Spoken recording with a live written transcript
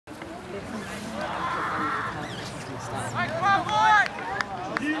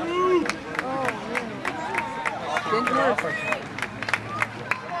Here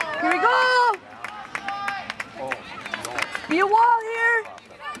we go! Be a wall here!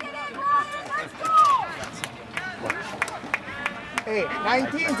 Hey,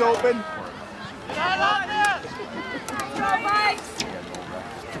 19's open.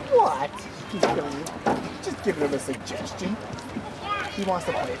 What? He's killing you. Just giving him a suggestion. He wants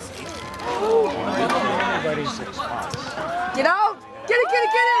to play it safe. Everybody's 6 spots. Get out! Get it, get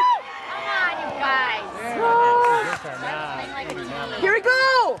it, get it! Come on, you guys. Here we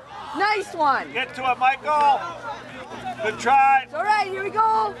go! Nice one! Get to it, Michael! Good try! It's alright, here we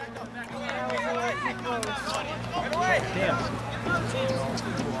go! Damn.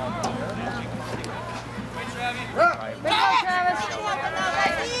 Go, Travis.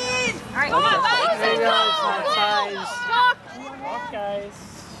 All right, come on, guys. Walk, guys.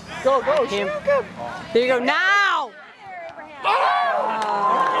 Go, go, Kim. There you go, now!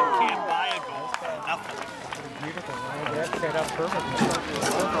 Can't buy a goal. Nothing. That set up perfectly.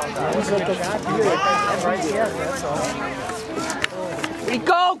 We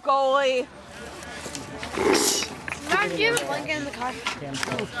go, goalie! Mom, do you have a blanket in the car?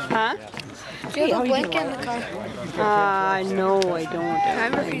 Huh? Do you have a blanket in the car? No, I don't.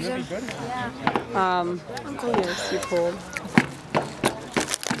 I'm refusing. I'm cold. Yes, you're cold.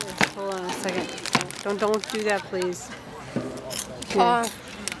 Hold on a second. Don't do that, please.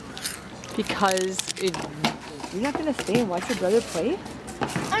 Because you're not gonna stay and watch your brother play?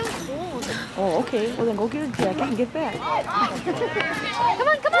 I'm cold. Oh, okay. Well then go get a jacket and get back. Come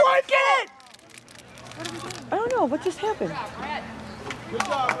on, come on. What? Get it! I don't know. What just happened? Good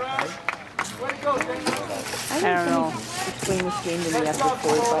job, Brad. Way to go, Daniel. I don't know. Explain this game to me after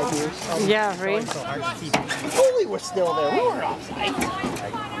 45 years. Yeah, right? The goalie was still there. We weren't offside.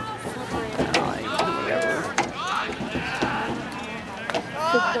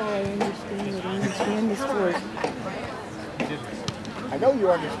 Football, I understand the sport. I know you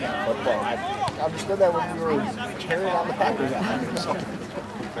understand football. I understood that when we were carrying on the Packers.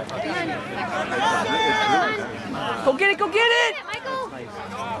 Go get it, go get it! Michael.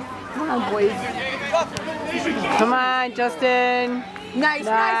 Come on, boys. Come on, Justin. Nice,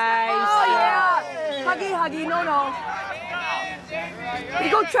 nice. Oh, yeah. Huggy, huggy, no. Here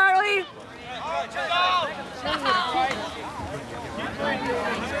you go, Charlie.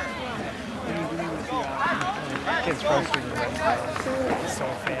 Kids frustrated right now. So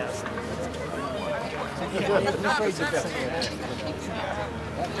fast.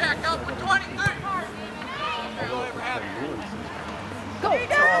 Jack, up for 20, 30. Go,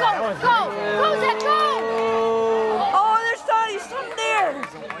 Zach, go! Oh, there's something there.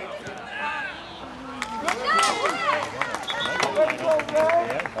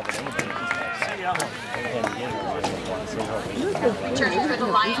 Returning for the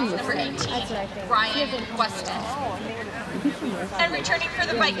Lions, number 18, Brian Weston. And returning for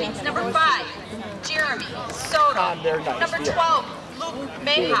the Vikings, number 5, Jeremy Soto. Number 12, Luke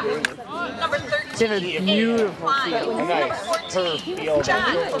Mayha. Number 13, Aiden Klein. Number 14,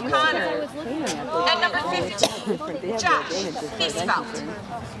 John O'Connor. And number 15, Josh Biesfeld.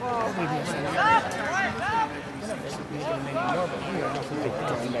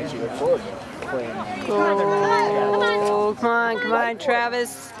 Oh, come on,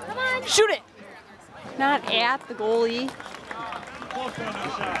 Travis. Shoot it! Not at the goalie.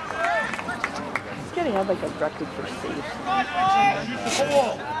 He's gotta have like a record for saves.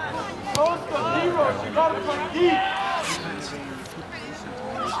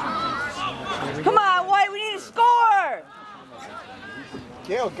 Come on, White, we need to score!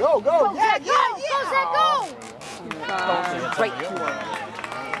 Go, go! Yeah! Go, Zach, go! Right to him.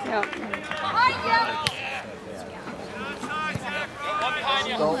 Yep.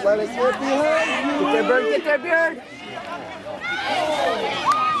 Don't let it get behind you! Get there, Bird!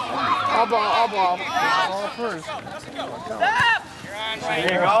 All ball. Ball first. There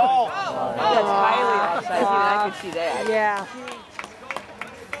you go! That's highly offside, even I could see that. Yeah.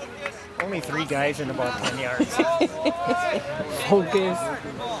 Only 3 guys in about 10 yards. Focus.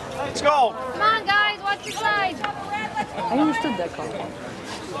 Let's go! Come on, guys, watch your side. I understood that call.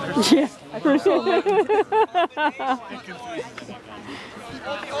 Yeah. It's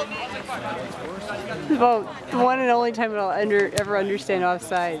about the one and only time I'll ever understand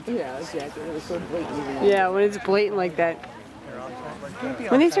offside. Yeah, exactly. It was so blatant. Yeah, when it's blatant like that.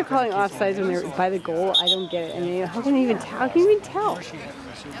 When they start calling offsides when they're by the goal, I don't get it. I mean, how can you even tell? How can you even tell?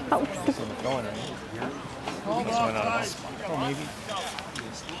 How,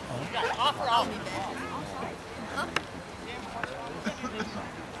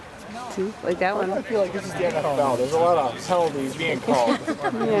 See, like that one. I feel like this is the NFL. There's a lot of penalties being called.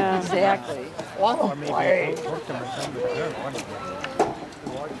 Yeah, exactly. Want to play.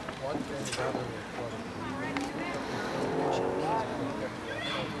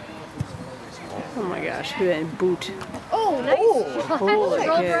 Oh my gosh, who that boot? Oh, nice. Holy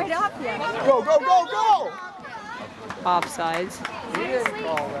Rolled kid. right up there. Go, go, go, go! Offsides. Seriously?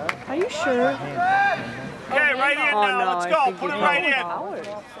 Are you sure? Okay, right in Oh now. no, Let's I go. think Put you it right did. in.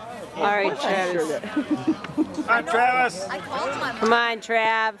 All right, Travis. Come on, Travis. Come on,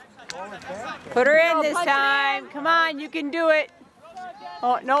 Trav. Put her in this time. Come on, you can do it.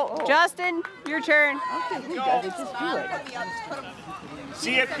 Oh, no, Justin, your turn.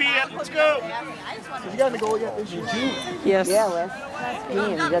 See it, be it. Let's go. You got the goal yet this year? Yes. Yeah, last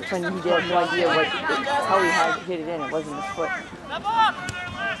game, that's when he had no idea how he had hit it in. It wasn't his foot.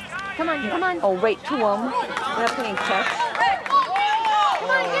 Come on, come on. Oh, wait, 2 of them. We're not playing catch. Come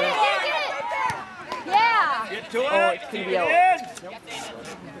on, get it, get it. Yeah. Get to it. Oh, it's going to be out.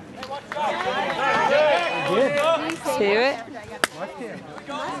 See it?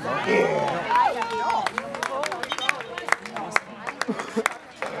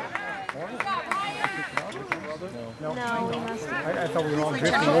 No, we must. I thought we were all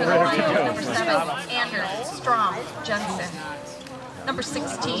drifting Number over it together. 7, Anders, Strong, Jensen. Number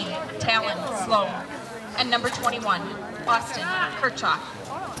 16, Talon, Sloan. And number 21, Austin, Kirchhoff.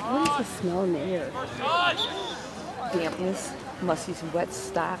 What is the smell in the air? Dampness. Must be some wet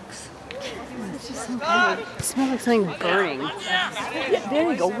stocks. It's just some kind of, it smells like something burning. Yeah,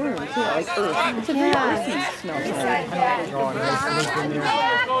 there you go, worms. Yeah, like earth. It's a very earthy smell.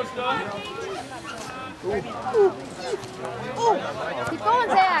 Keep going,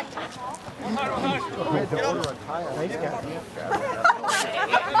 Zach.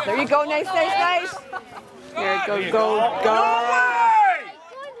 There you go, nice, nice, nice. Here it goes, go, go.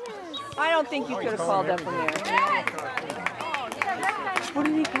 I don't think you could have called that from there. What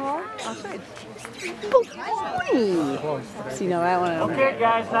did he call? Offside. See, no, that one I don't Okay,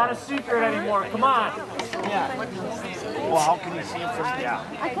 guys, not a secret anymore. Come on. Well, how can you see him from there?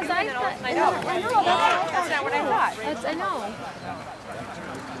 Because I thought, I know, that's not what I thought. That's, I know.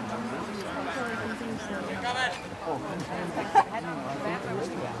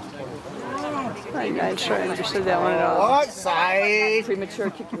 I'm not sure I understood that one at all. Outside. Premature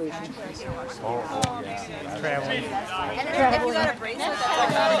articulation. Traveling.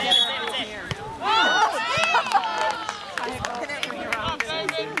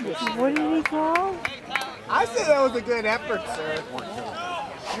 What did he call? I said that was a good effort, sir.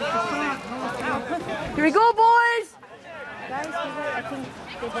 Here we go, boys! I think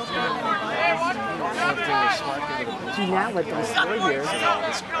they both Do not let them score here.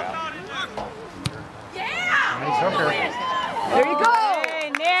 Nice hooker. There you go! Hey,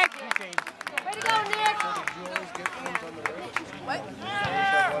 Nick! Way to go, Nick!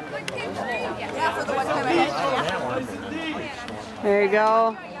 There you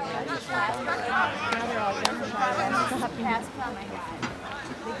go.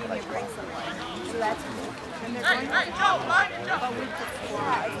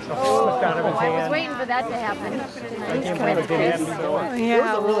 Slipped out of his I was hand. waiting for that to happen. I can't believe it didn't happen before.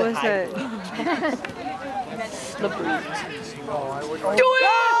 Yeah, what was it? Slippery. Do it!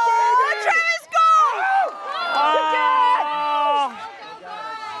 Let Travis go!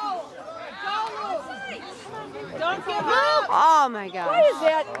 Oh my Why gosh. is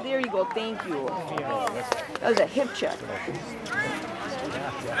that? There you go, thank you. That was a hip check.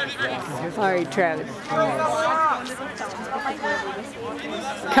 Sorry, Travis.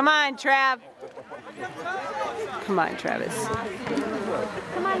 Come on, Trav. Come on, Travis.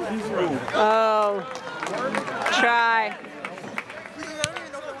 Come on. Oh. Try.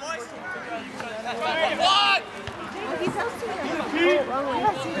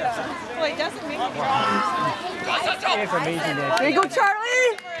 It's amazing that There you go,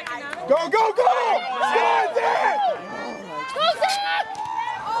 Charlie! Go, go, go! Stand there! Go, Zach!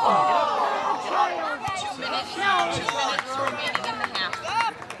 2 minutes remaining in the half.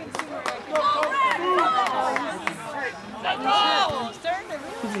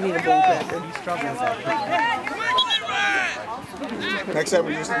 Does he need a bone cracker? he struggles at Next time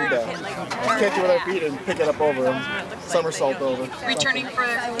we just need to catch it with our feet and pick it up over him. Somersault over. Returning for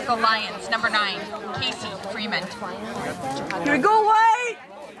the Lions, number 9, Casey Freeman. Here we go, White!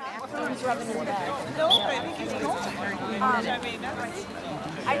 Considering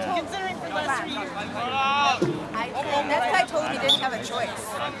for the last 3 years. That's why I told him he didn't have a choice.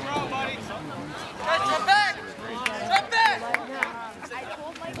 Step back! Step back!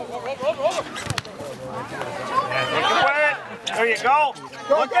 There you go.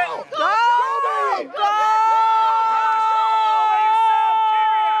 Go, Look go! at Go! Go!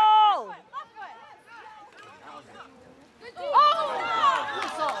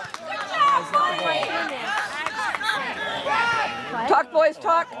 Talk, boys,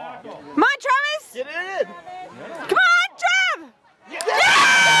 talk. Come on, Travis! Get it in. Come on, Trav! Do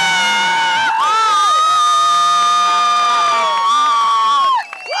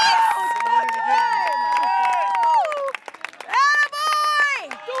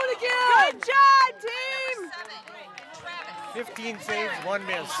it again. Good job, team! 15 saves, 1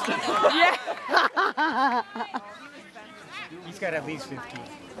 miss. Yeah. He's got at least 15.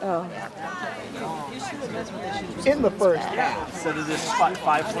 Oh. In the first half. Instead of this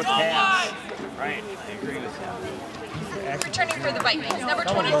 5-foot pass. Right, I agree with you. Returning for the Vikings, number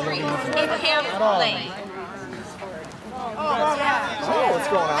 23, Abraham Lane. Oh, what's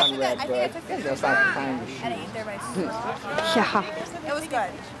going on, Red? But that's not the time to shoot. At 8 there by 6. Yeah. It was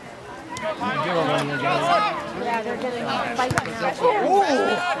good.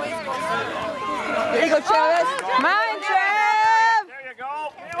 There you go, Travis. Come on, Trav! There you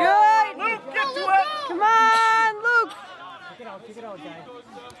go. Good! Luke, get to it. Come on, Luke! Kick it out, guy.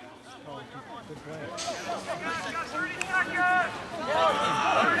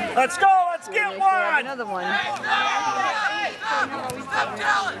 Let's go. Let's get one. Another one.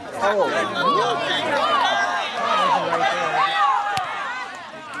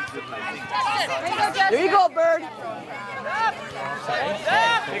 There you go, Bird.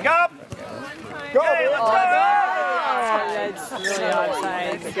 Pick up. Go, Okay, let's go. That's really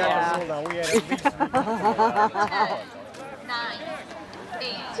outside. Yeah. Hold on, we had at least 9,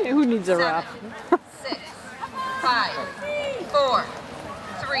 8, Who needs a 7, rough? 6, 5, 4,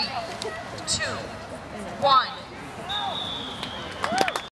 3, 2, 1.